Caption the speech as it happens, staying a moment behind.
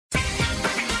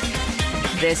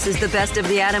This is the Best of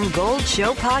the Adam Gold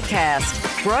Show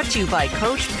podcast, brought to you by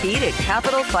Coach Pete at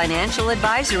Capital Financial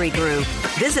Advisory Group.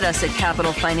 Visit us at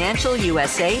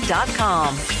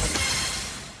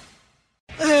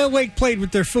capitalfinancialusa.com. Wake played with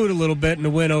their food a little bit in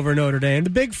the win over Notre Dame. The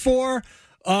Big Four,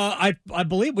 I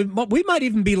believe we might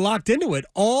even be locked into it.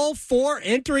 All four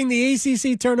entering the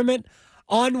ACC tournament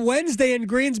on Wednesday in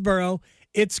Greensboro.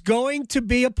 It's going to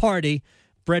be a party.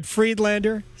 Brett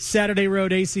Friedlander, Saturday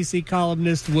Road ACC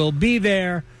columnist, will be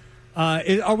there.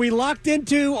 Are we locked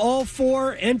into all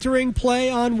four entering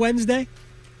play on Wednesday?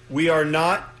 We are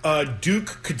not.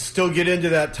 Duke could still get into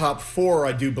that top four,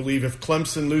 I do believe, if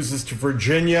Clemson loses to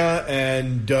Virginia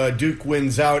and Duke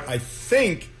wins out. I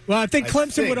think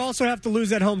Clemson would also have to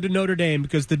lose at home to Notre Dame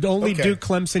because the only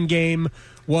Duke-Clemson game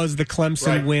was the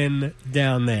Clemson win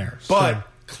down there. But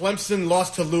Clemson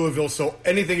lost to Louisville, so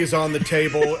anything is on the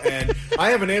table. And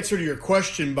I have an answer to your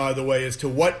question, by the way, as to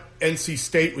what NC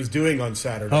State was doing on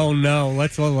Saturday. Oh, no.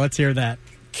 Let's hear that.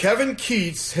 Kevin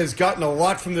Keatts has gotten a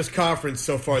lot from this conference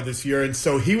so far this year, and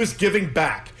so he was giving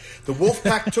back. The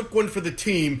Wolfpack took one for the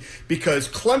team because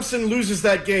Clemson loses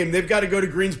that game. They've got to go to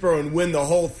Greensboro and win the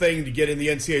whole thing to get in the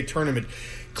NCAA tournament.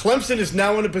 Clemson is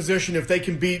now in a position, if they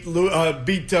can beat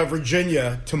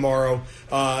Virginia tomorrow,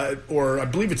 or I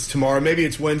believe it's tomorrow, maybe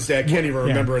it's Wednesday. I can't even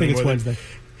remember anymore. It's Wednesday.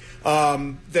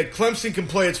 That Clemson can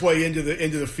play its way into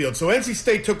the field. So NC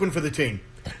State took one for the team.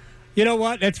 You know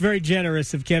what? That's very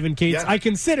generous of Kevin Keatts. Yeah. I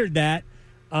considered that.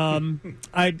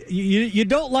 You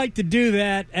don't like to do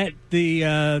that at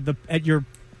the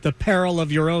peril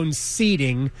of your own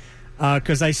seeding.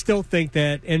 Because I still think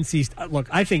that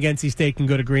I think NC State can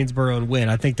go to Greensboro and win.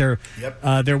 I think they're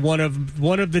one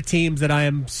of the teams that I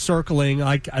am circling.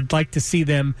 I'd like to see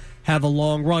them have a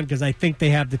long run because I think they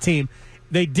have the team.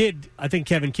 They did. I think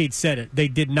Kevin Keatts said it. They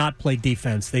did not play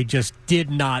defense. They just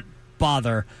did not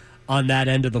bother on that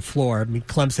end of the floor. I mean,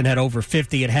 Clemson had over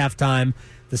 50 at halftime.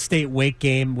 The State-Wake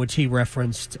game, which he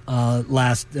referenced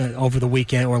over the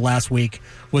weekend or last week,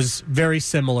 was very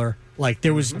similar. Like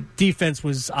there was defense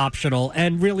was optional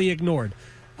and really ignored.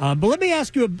 But let me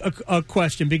ask you a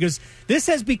question because this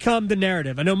has become the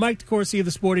narrative. I know Mike DeCourcy of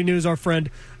the Sporting News, our friend,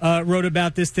 wrote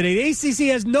about this today. The ACC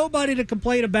has nobody to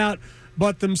complain about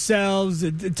but themselves.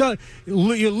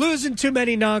 You're losing too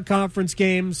many non-conference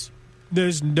games.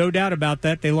 There's no doubt about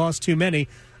that. They lost too many.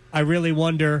 I really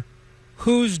wonder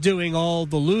who's doing all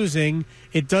the losing.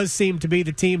 It does seem to be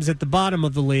the teams at the bottom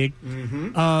of the league.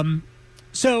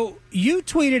 So you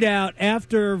tweeted out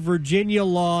after Virginia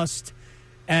lost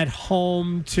at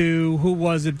home to, who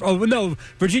was it? Oh, no,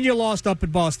 Virginia lost up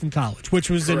at Boston College, which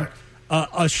was a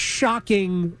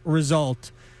shocking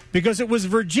result because it was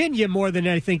Virginia more than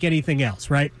I think anything else,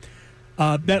 right?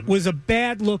 That was a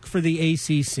bad look for the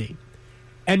ACC.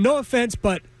 And no offense,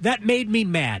 but that made me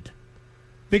mad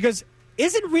because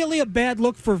isn't really a bad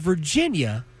look for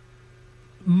Virginia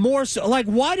more so? Like,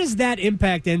 why does that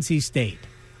impact NC State?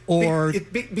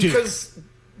 Because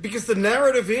the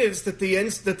narrative is that the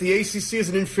ACC is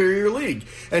an inferior league.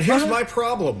 And here's my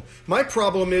problem. My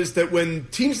problem is that when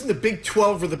teams in the Big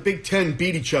 12 or the Big 10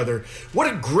 beat each other,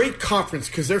 what a great conference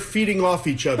because they're feeding off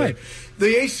each other. Right.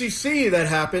 The ACC, that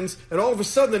happens, and all of a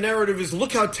sudden the narrative is,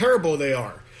 look how terrible they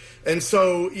are. And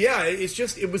so,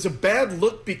 it was a bad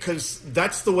look because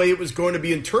that's the way it was going to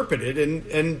be interpreted,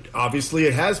 and obviously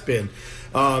it has been.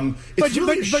 But you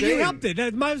helped it.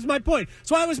 That was my point.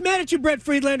 So I was mad at you, Brett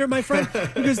Friedlander, my friend,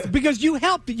 because you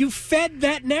helped it. You fed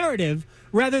that narrative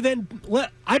rather than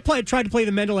I tried to play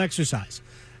the mental exercise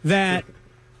that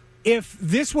if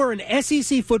this were an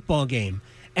SEC football game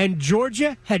and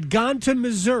Georgia had gone to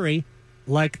Missouri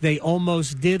like they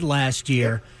almost did last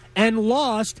year and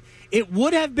lost, it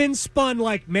would have been spun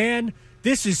like, man,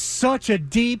 this is such a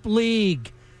deep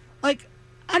league. Like,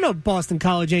 I know Boston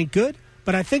College ain't good,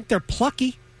 but I think they're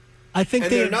plucky. I think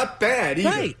they're not bad either.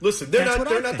 Right. Listen, they're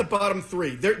not the bottom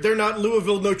three. They're not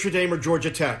Louisville, Notre Dame, or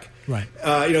Georgia Tech. Right.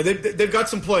 They've got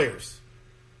some players.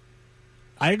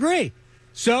 I agree.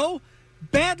 So,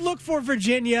 bad look for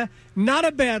Virginia, not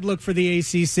a bad look for the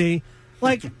ACC.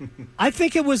 Like, I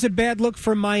think it was a bad look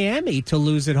for Miami to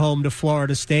lose at home to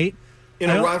Florida State. In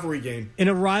a rivalry game. In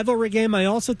a rivalry game, I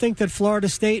also think that Florida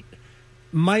State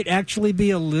might actually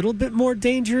be a little bit more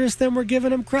dangerous than we're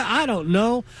giving them credit. I don't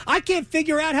know. I can't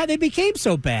figure out how they became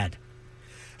so bad.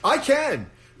 I can.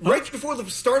 right before the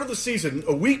start of the season,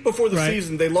 a week before the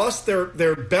season, they lost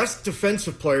their best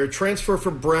defensive player, transfer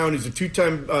from Brown, who's a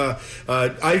two-time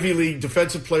Ivy League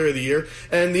Defensive Player of the Year,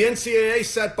 and the NCAA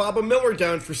sat Baba Miller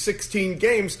down for 16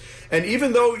 games. And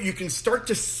even though you can start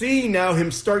to see now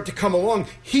him start to come along,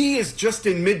 he is just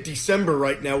in mid-December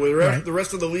right now, where the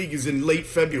rest of the league is in late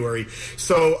February.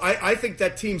 So I think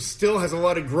that team still has a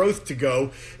lot of growth to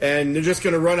go, and they're just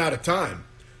going to run out of time.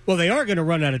 Well, they are going to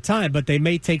run out of time, but they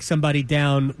may take somebody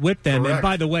down with them. Correct. And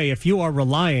by the way, if you are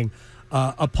relying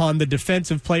upon the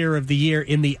Defensive Player of the Year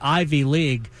in the Ivy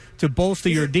League to bolster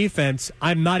your defense,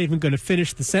 I'm not even going to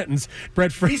finish the sentence.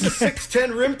 Brett Friedlander. He's a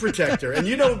 6'10" rim protector. And,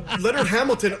 Leonard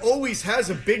Hamilton always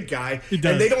has a big guy, and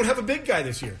they don't have a big guy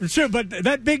this year. Sure, but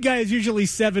that big guy is usually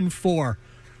 7'4".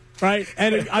 Right,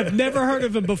 and I've never heard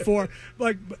of him before.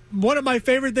 Like, one of my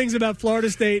favorite things about Florida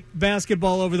State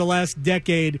basketball over the last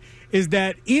decade is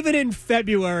that even in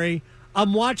February,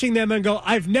 I'm watching them and go,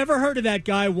 I've never heard of that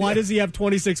guy. Why does he have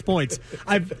 26 points?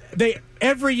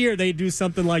 Every year they do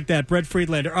something like that. Brett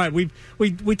Friedlander. All right,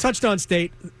 we touched on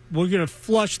State. We're going to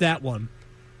flush that one.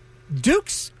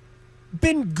 Duke's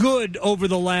been good over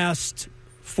the last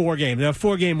 4 games. They have a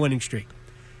 4-game winning streak.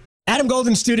 Adam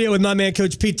Golden studio with my man,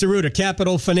 Coach Pete D'Arruda,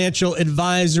 Capital Financial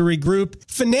Advisory Group.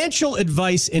 Financial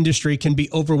advice industry can be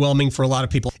overwhelming for a lot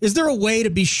of people. Is there a way to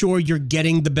be sure you're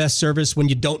getting the best service when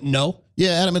you don't know?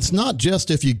 Yeah, Adam, it's not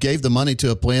just if you gave the money to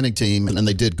a planning team and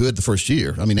they did good the first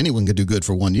year. I mean, anyone could do good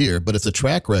for 1 year, but it's a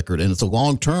track record and it's a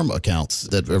long-term accounts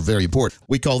that are very important.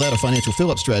 We call that a financial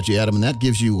fill-up strategy, Adam, and that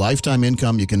gives you lifetime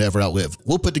income you can never outlive.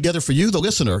 We'll put together for you, the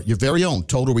listener, your very own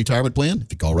total retirement plan if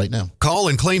you call right now. Call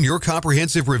and claim your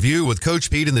comprehensive review with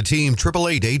Coach Pete and the team,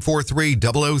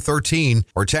 888-843-0013,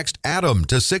 or text ADAM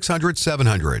to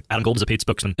 600-700. Adam Gold is a paid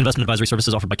spokesman. Investment advisory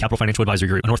services offered by Capital Financial Advisory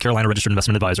Group, a North Carolina registered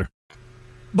investment advisor.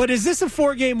 But is this a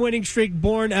 4-game winning streak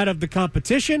born out of the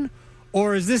competition,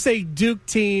 or is this a Duke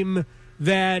team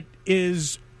that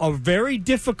is a very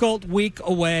difficult week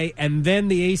away and then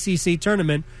the ACC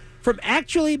tournament from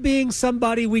actually being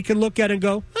somebody we can look at and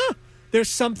go, there's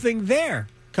something there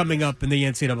coming up in the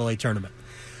NCAA tournament?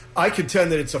 I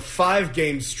contend that it's a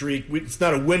 5-game streak. It's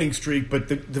not a winning streak, but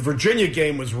the Virginia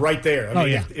game was right there. I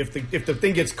mean, if the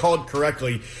thing gets called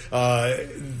correctly,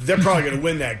 they're probably going to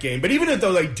win that game. But even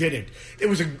though they didn't, it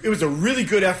was a really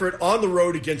good effort on the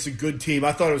road against a good team.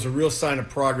 I thought it was a real sign of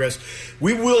progress.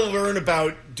 We will learn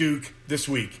about Duke this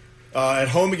week. At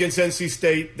home against NC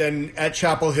State, then at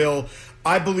Chapel Hill.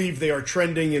 I believe they are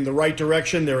trending in the right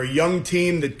direction. They're a young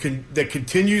team that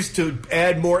continues to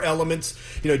add more elements.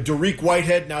 Dariq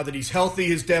Whitehead, now that he's healthy,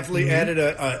 has definitely added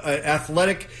an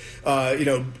athletic,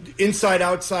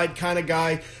 inside-outside kind of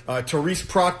guy. Therese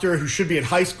Proctor, who should be in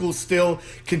high school still,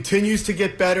 continues to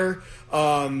get better.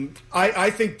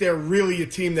 I think they're really a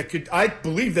team I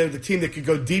believe they're the team that could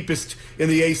go deepest in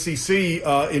the ACC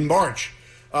in March.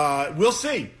 We'll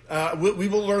see. We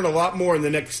will learn a lot more in the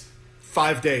next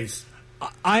 5 days.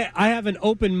 I have an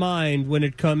open mind when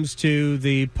it comes to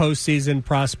the postseason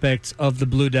prospects of the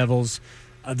Blue Devils.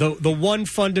 The one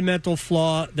fundamental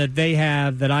flaw that they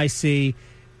have that I see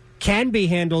can be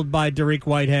handled by Dariq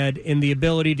Whitehead in the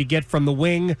ability to get from the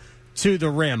wing to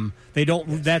the rim.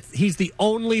 He's the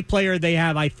only player they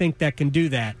have, I think, that can do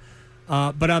that.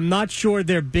 But I'm not sure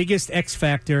their biggest X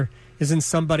factor is in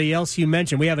somebody else you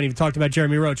mentioned. We haven't even talked about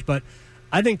Jeremy Roach, but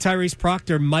I think Tyrese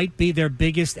Proctor might be their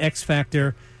biggest X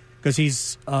factor because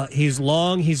he's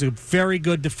long, he's a very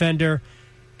good defender,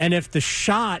 and if the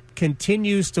shot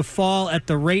continues to fall at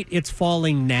the rate it's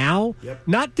falling now,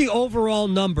 not the overall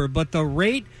number, but the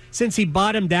rate since he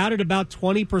bottomed out at about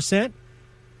 20%,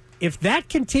 if that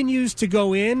continues to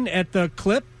go in at the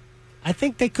clip, I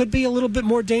think they could be a little bit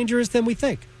more dangerous than we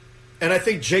think. And I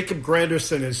think Jacob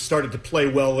Granderson has started to play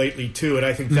well lately, too, and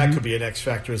I think that could be an X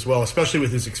factor as well, especially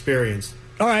with his experience.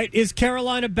 All right, is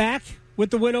Carolina back with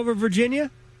the win over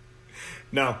Virginia?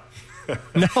 No.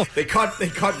 No. They caught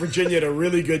Virginia at a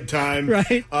really good time.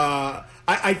 Right.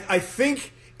 I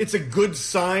think it's a good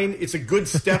sign. It's a good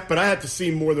step, but I had to see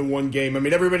more than one game. I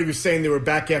mean, everybody was saying they were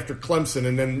back after Clemson,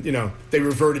 and then, they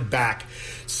reverted back.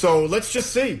 So let's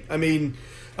just see. I mean,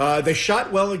 they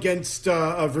shot well against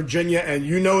Virginia, and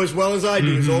as well as I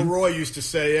do, as old Roy used to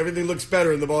say, everything looks better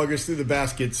when the ball goes through the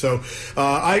basket. So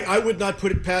I would not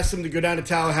put it past them to go down to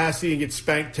Tallahassee and get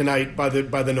spanked tonight by the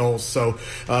Noles. So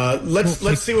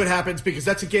let's see what happens, because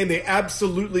that's a game they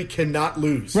absolutely cannot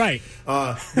lose. Right.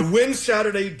 The win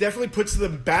Saturday definitely puts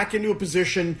them back into a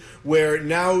position where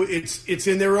now it's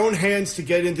in their own hands to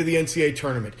get into the NCAA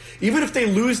tournament. Even if they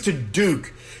lose to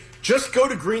Duke, just go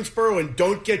to Greensboro and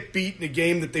don't get beat in a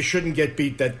game that they shouldn't get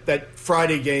beat. That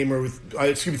Friday game, or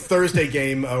Thursday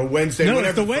game, or Wednesday. No,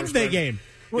 whatever it's the Wednesday game.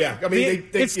 Yeah, I mean,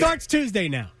 it starts Tuesday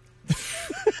now.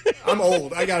 I'm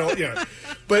old. I got old. Yeah,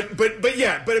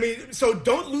 but I mean, so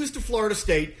don't lose to Florida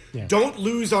State. Yeah. Don't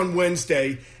lose on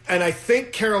Wednesday. And I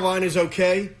think Carolina's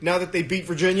okay now that they beat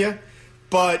Virginia.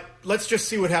 But let's just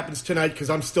see what happens tonight because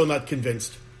I'm still not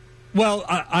convinced. Well,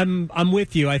 I'm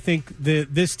with you. I think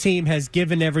this team has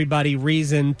given everybody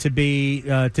reason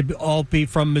to all be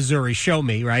from Missouri. Show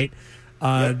me, right?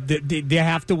 They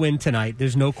have to win tonight.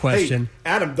 There's no question.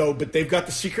 Hey, Adam, though, but they've got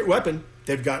the secret weapon.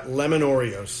 They've got lemon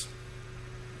Oreos.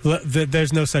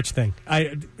 There's no such thing.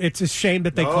 It's a shame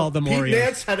that they call them Oreos. Pete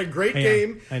Nance had a great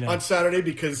game on Saturday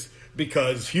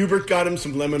because Hubert got him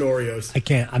some lemon Oreos. I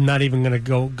can't. I'm not even going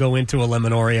to go into a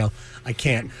lemon Oreo. I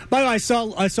can't. By the way, I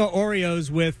saw Oreos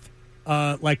with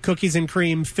like cookies and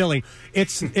cream filling.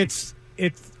 It's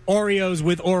Oreos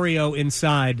with Oreo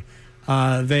inside.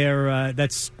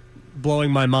 That's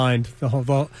blowing my mind.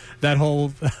 That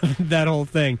whole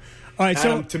thing. All right,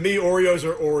 Adam, to me, Oreos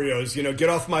are Oreos. Get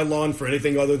off my lawn for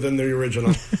anything other than the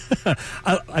original.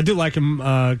 I do like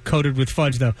them coated with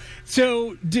fudge, though.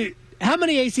 So, how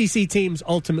many ACC teams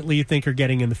ultimately you think are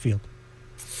getting in the field?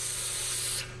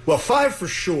 Well, 5 for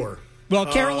sure. Well,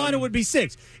 Carolina would be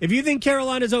 6. If you think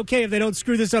Carolina's okay if they don't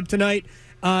screw this up tonight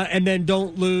and then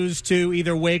don't lose to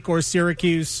either Wake or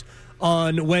Syracuse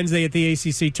on Wednesday at the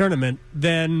ACC tournament,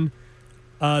 then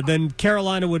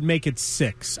Carolina would make it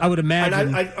 6. I would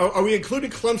imagine. And are we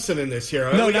including Clemson in this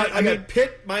here? No, I got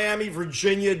Pitt, Miami,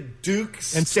 Virginia, Duke,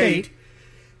 and State.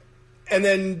 And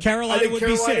then Carolina would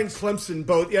be 6. And Clemson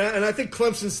both. Yeah, and I think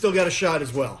Clemson's still got a shot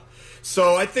as well.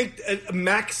 So I think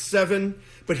max 7.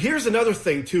 But here's another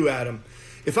thing, too, Adam.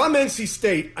 If I'm NC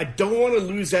State, I don't want to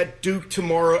lose at Duke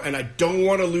tomorrow, and I don't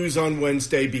want to lose on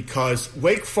Wednesday because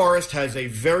Wake Forest has a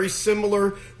very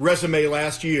similar resume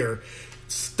last year.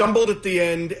 Stumbled at the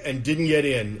end and didn't get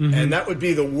in. Mm-hmm. And that would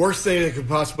be the worst thing that could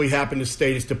possibly happen to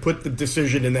State is to put the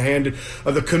decision in the hand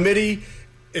of the committee,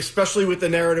 especially with the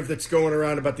narrative that's going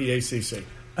around about the ACC.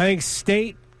 I think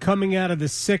State coming out of the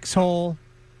 6 hole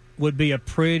would be a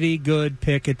pretty good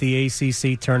pick at the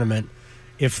ACC tournament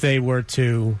if they were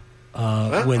to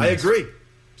win. I agree.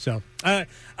 So, I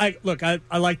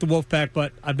like the Wolfpack,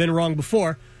 but I've been wrong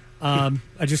before. I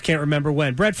just can't remember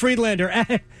when. Brett Friedlander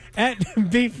at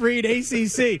B. Fried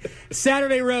ACC.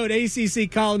 Saturday Road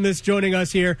ACC columnist joining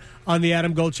us here on the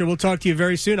Adam Gold Show. We'll talk to you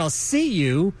very soon. I'll see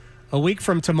you a week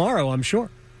from tomorrow, I'm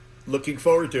sure. Looking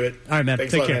forward to it. All right, man.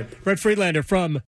 Thanks Take a lot, care. man. Brett Friedlander from